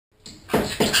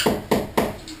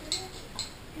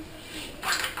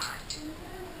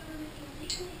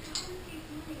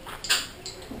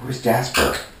Where's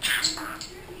Jasper?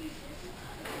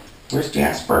 Where's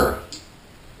Jasper?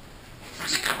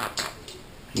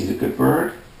 He's a good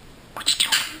bird?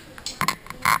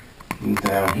 He's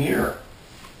down here.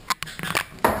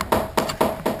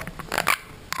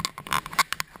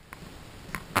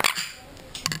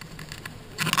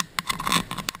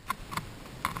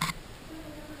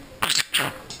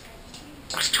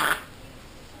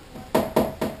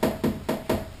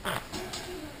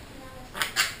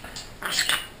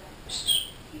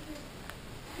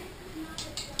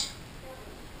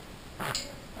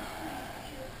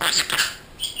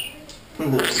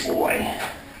 Little boy.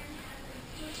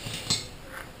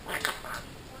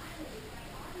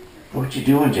 What you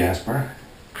doing, Jasper?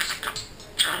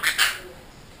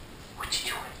 What you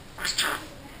doing?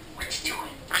 What you doing?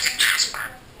 Jasper.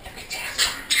 Look at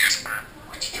Jasper. Jasper.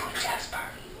 What you doing, Jasper?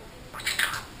 What you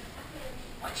doing?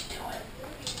 What you doing?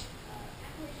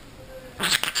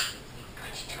 What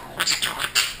you doing? What you doing?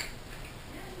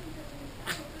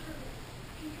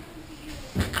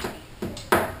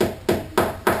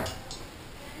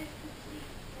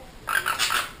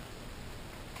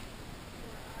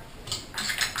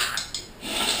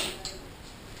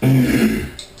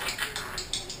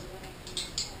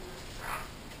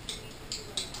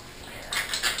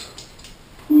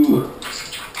 Ooh.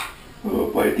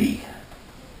 Oh, buddy.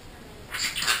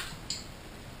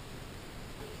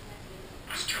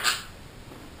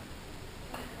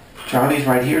 Charlie's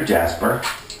right here, Jasper.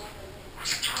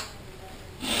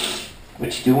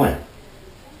 What you doing?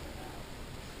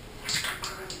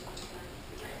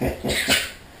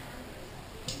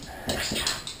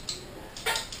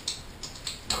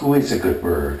 Who is a good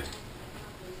bird?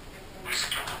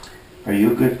 Are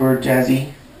you a good bird,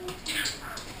 Jazzy?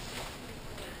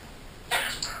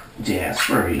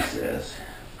 Jasper, he says.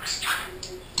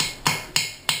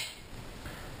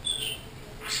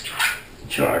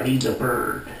 Charlie the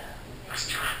bird.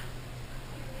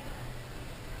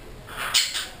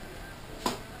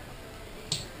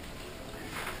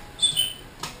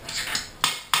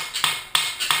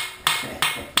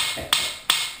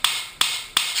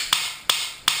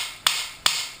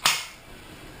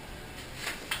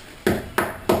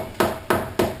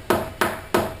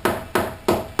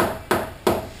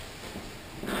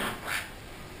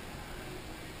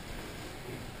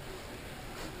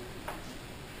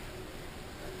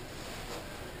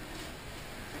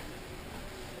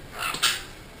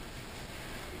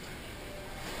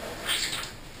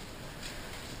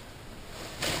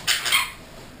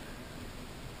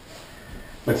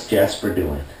 What's Jasper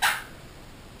doing?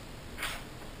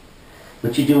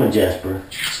 What you doing, Jasper?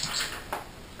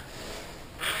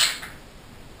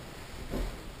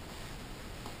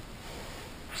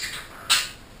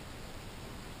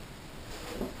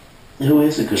 Who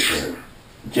is a good bird?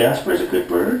 Jasper's a good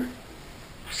bird?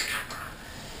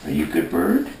 Are you a good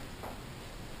bird?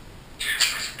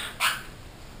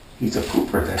 He's a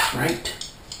pooper, that's right.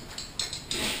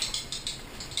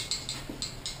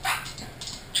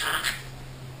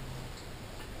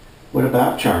 What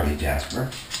about Charlie, Jasper?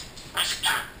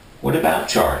 What about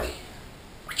Charlie?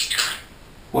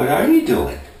 What are you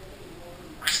doing?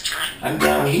 I'm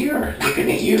down here, looking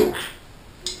at you.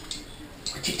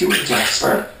 What you doing,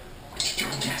 Jasper? What you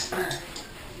doing, Jasper?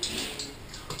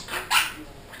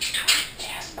 What you doing,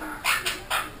 Jasper?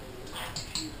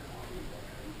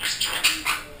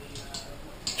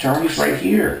 Charlie's right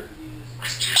here.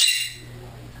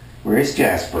 Where's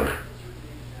Jasper?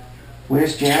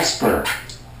 Where's Jasper?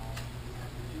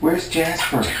 Where's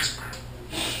Jasper?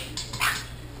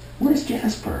 Where's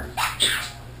Jasper?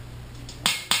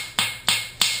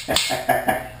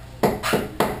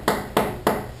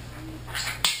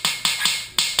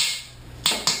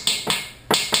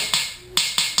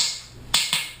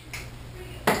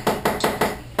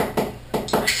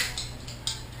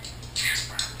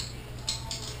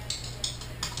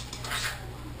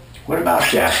 What about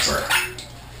Jasper?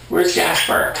 Where's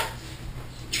Jasper?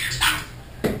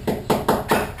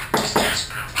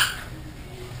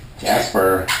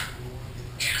 Jasper.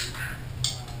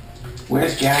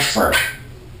 Where's Jasper?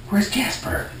 Where's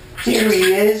Jasper? There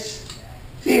he is.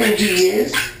 There he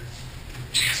is.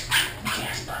 Jasper.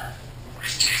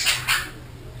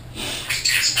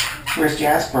 Where's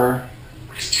Jasper?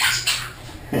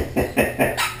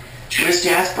 Where's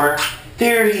Jasper?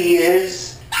 There he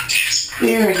is.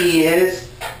 There he is.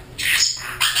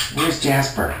 Where's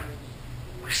Jasper?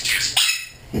 Where's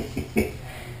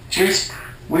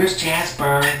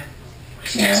Jasper?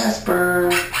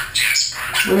 Jasper.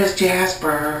 Where's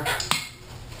Jasper?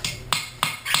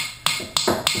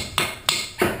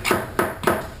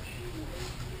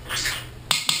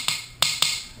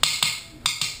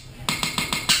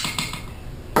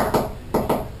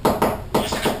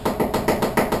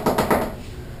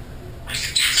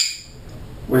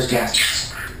 Where's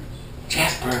Jasper?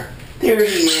 Jasper. There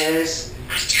he is.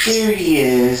 There he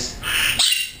is.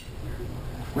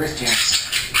 Where's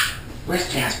Jasper?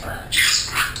 Where's Jasper?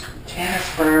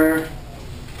 Jasper.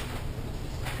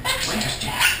 Where's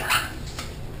Jasper?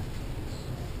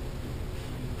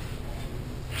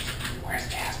 Where's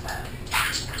Jasper?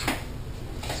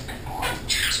 He's a good boy.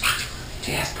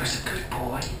 Jasper's a good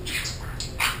boy.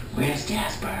 Where's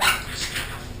Jasper?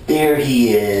 There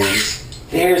he is.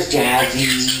 There's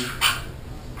Jazzy.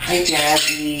 Hi,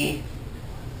 Jazzy.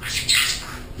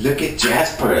 Look at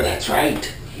Jasper. That's right.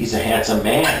 He's a handsome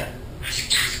man.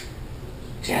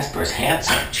 Jasper's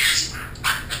handsome.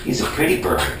 He's a pretty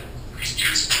bird. Where's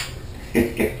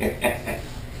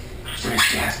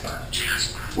Jasper?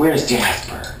 Where's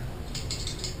Jasper?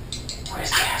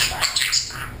 Where's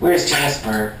Jasper? Where's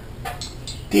Jasper?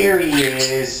 There he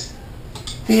is.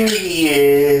 There he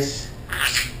is.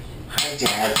 Hi,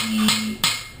 Jazzy.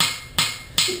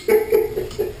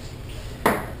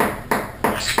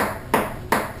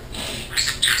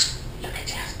 Look at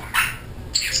Jasper.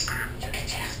 Look at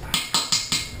Jasper.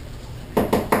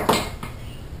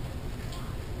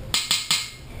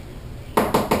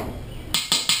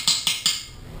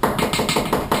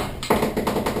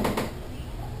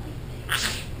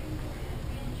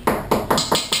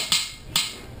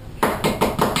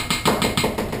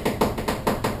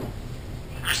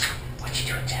 What you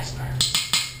doing, Jasper?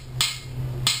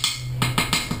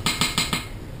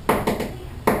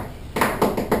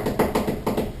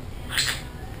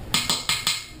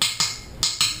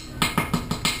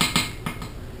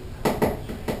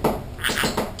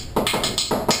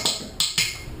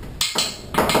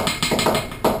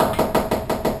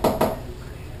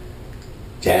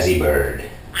 Jazzy bird.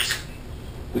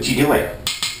 What you doing?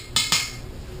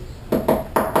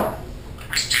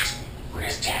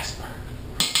 Where's Jasper?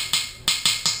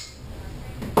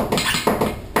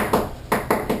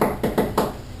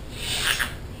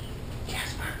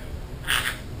 Jasper.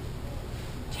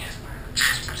 Jasper.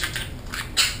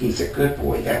 He's a good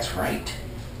boy, that's right.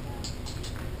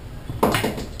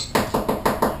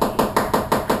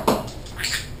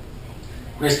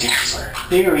 Where's Jasper?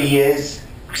 There he is.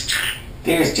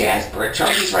 There's Jasper.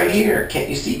 Charlie's right here. Can't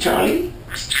you see Charlie?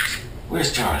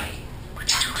 Where's Charlie?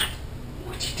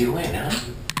 What you doing, huh?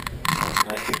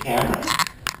 Like the camera?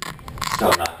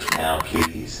 Don't knock it down,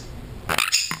 please.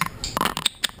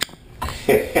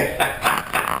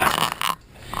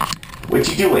 What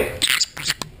you doing?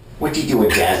 What you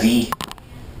doing, Jazzy?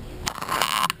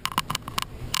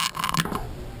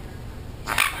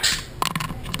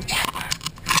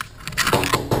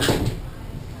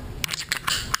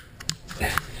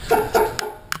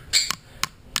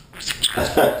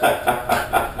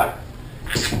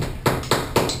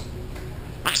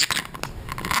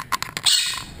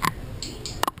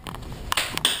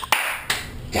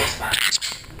 Jasper,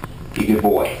 be a good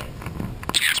boy.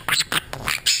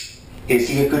 Is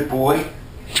he a good boy?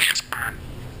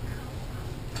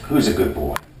 Who's a good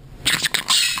boy?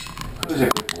 Who's a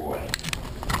good boy?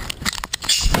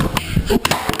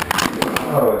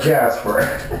 Oh, Jasper.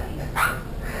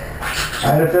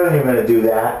 I had a feeling you were going to do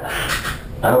that.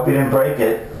 I hope you didn't break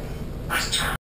it.